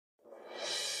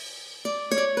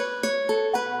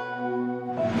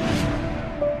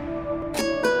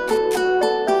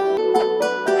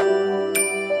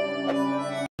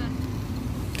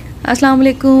अस्सलाम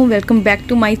वालेकुम, welcome back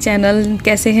to my channel.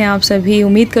 कैसे हैं आप सभी?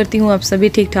 उम्मीद करती हूँ आप सभी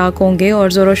ठीक ठाक होंगे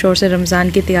और ज़ोरों शोर से रमज़ान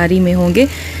की तैयारी में होंगे।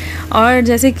 और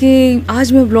जैसे कि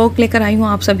आज मैं व्लॉग लेकर आई हूँ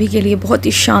आप सभी के लिए, बहुत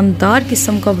ही शानदार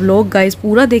किस्म का व्लॉग। गाइस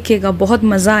पूरा देखिएगा, बहुत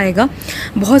मज़ा आएगा।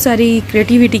 बहुत सारी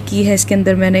क्रिएटिविटी की है इसके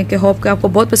अंदर मैंने, कि होप कि आपको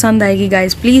बहुत पसंद आएगी।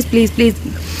 Guys please please please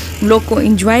vlog को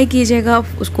एंजॉय कीजिएगा,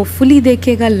 उसको फुली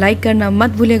देखिएगा, लाइक करना मत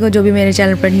भूलिएगा। जो भी मेरे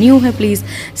चैनल पर न्यू है प्लीज़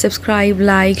सब्सक्राइब,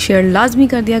 लाइक, शेयर लाजमी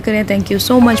कर दिया करें। Thank you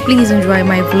so much. Please enjoy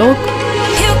my vlog.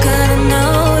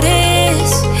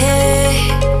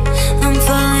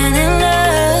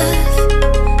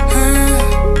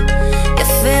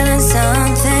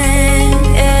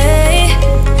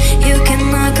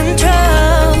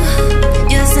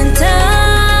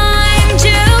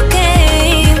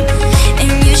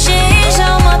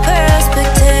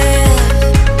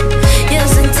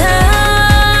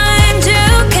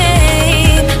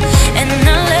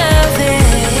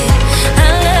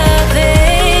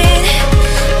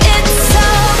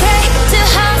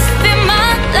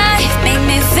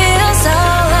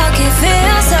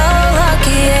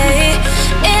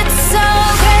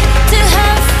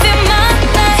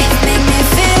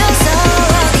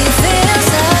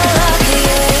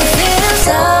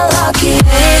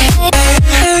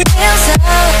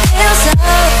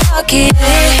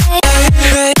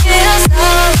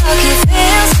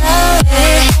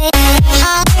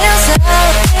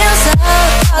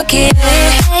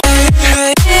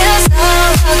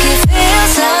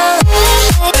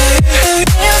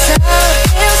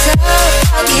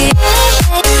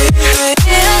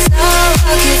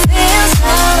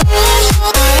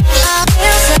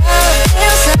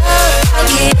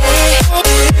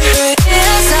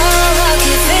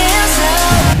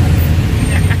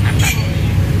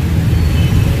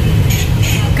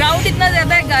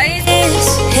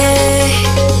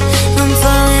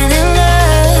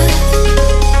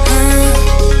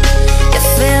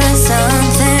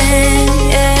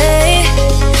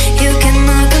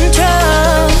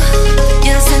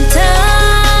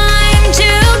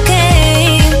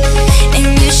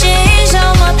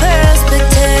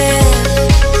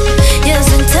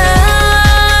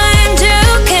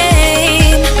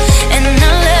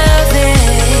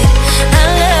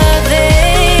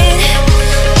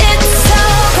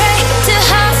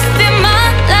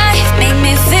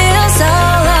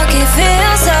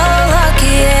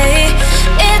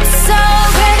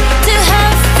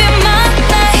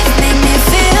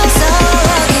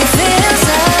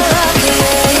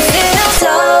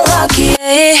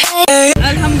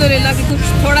 अल्हम्दुलिल्लाह कि कुछ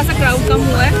थोड़ा सा क्राउड कम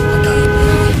हुआ है,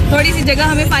 थोड़ी सी जगह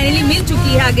हमें फाइनली मिल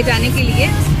चुकी है आगे जाने के लिए।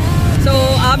 सो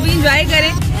आप भी इंजॉय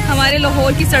करें हमारे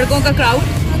लाहौर की सड़कों का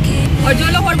क्राउड। और जो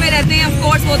लाहौर में रहते हैं ऑफ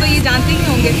कोर्स वो तो ये जानते ही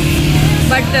होंगे,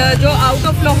 बट जो आउट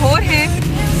ऑफ लाहौर हैं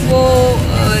वो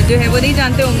जो है वो नहीं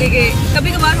जानते होंगे कि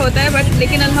कभी कभार होता है, बट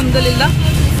लेकिन अल्हम्दुलिल्लाह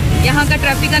यहाँ का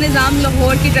ट्रैफिक का निज़ाम,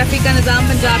 लाहौर की ट्रैफिक का निज़ाम,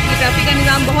 पंजाब की ट्रैफिक का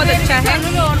निज़ाम बहुत अच्छा है।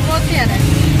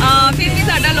 फिर भी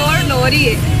साडा लोर लोरी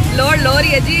है, लोर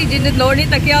है जी, जिन्हें लोर नहीं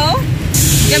तकिया हो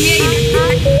जमिया ही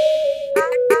नहीं।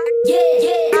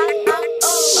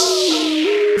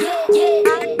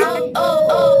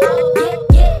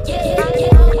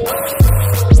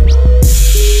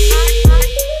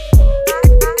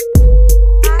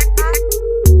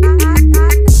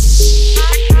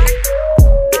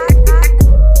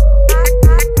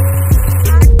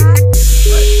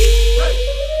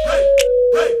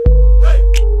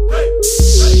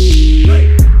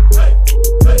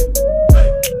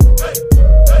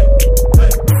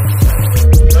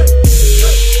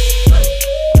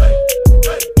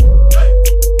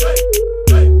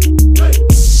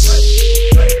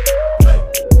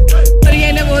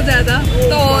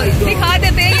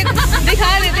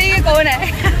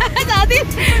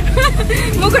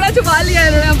 मुखड़ा छुपा लिया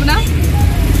इन्होंने अपना।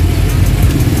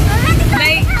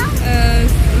 नहीं,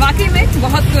 वाकई में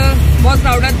बहुत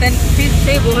क्राउड है, फिर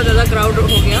से बहुत ज़्यादा क्राउड हो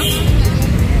गया।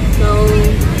 तो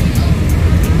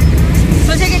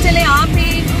सोचे कि चले आप ही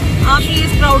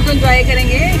इस क्राउड को एंजॉय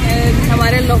करेंगे,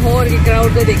 हमारे लाहौर के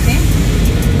क्राउड को देखें।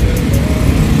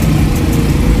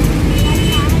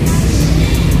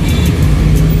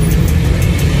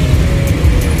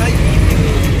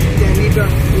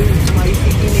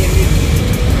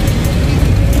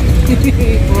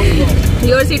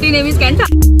 Your city name is Kenta.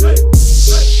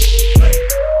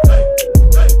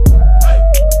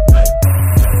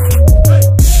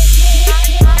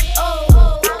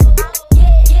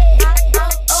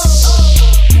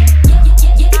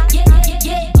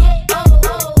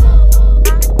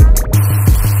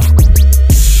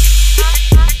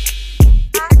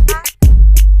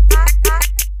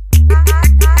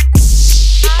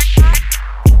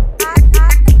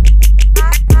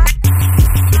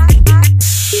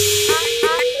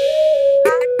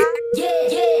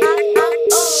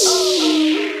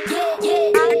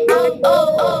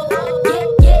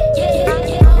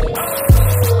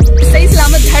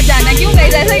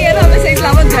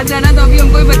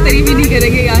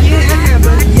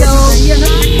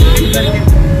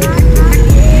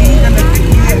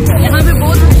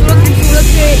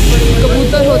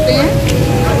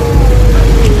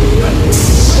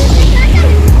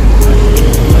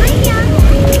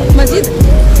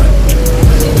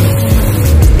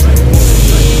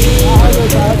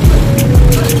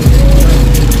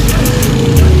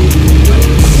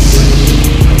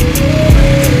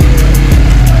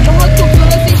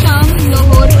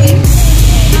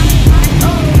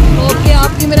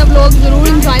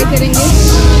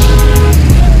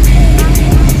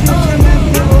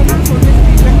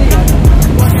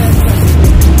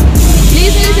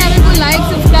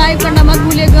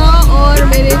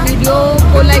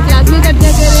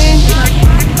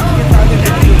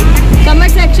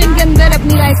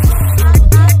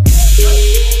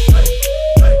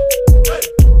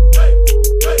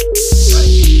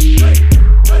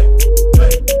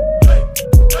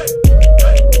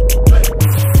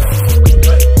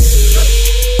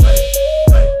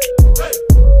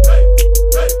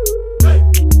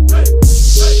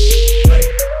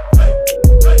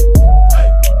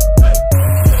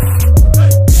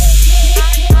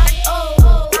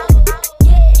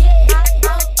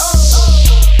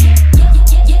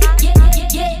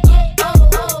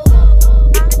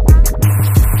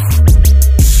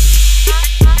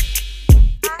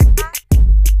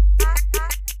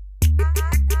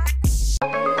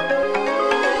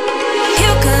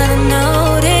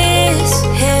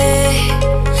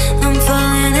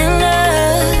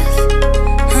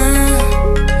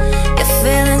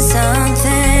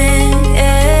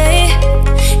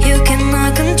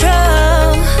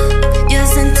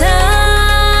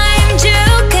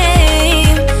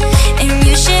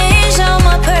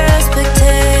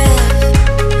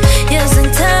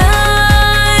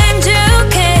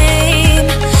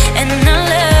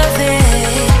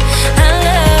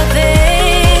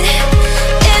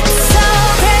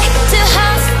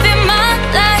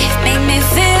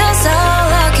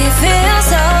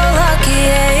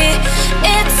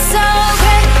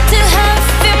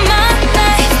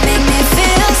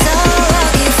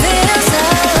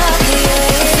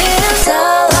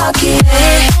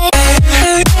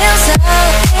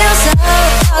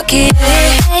 lucky.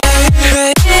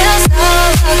 Feel so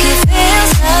lucky, feel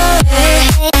so lucky.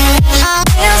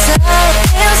 Feel so lucky,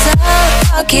 feel so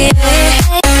lucky.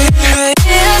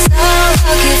 Feel so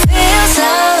lucky, feel so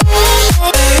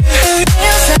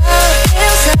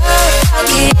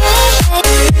lucky.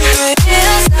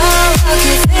 Feel so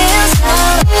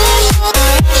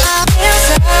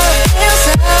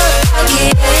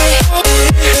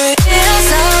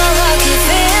lucky,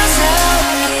 feel so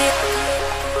lucky.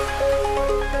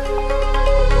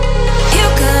 You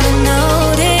gotta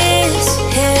notice,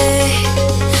 hey,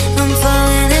 I'm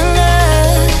falling in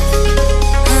love.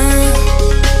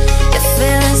 You're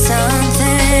feeling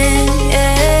something,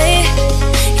 yeah.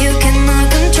 You cannot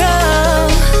control.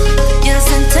 Yes,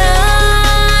 in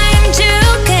time you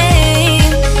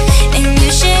came and you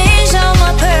changed all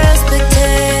my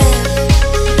perspective.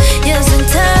 Yes, in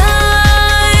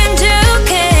time you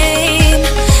came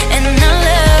and I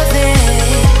love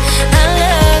it, I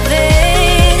love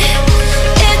it.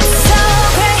 It's so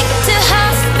great to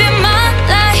have you in my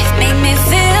life, make me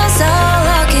feel so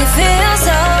lucky,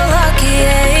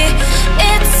 yeah.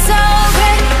 It's so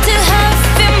great to have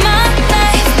you in my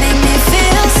life, make me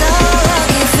feel so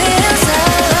lucky, yeah.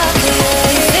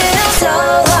 Feel so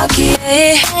lucky,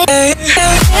 yeah.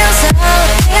 Feel so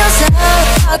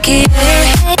lucky,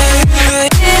 yeah.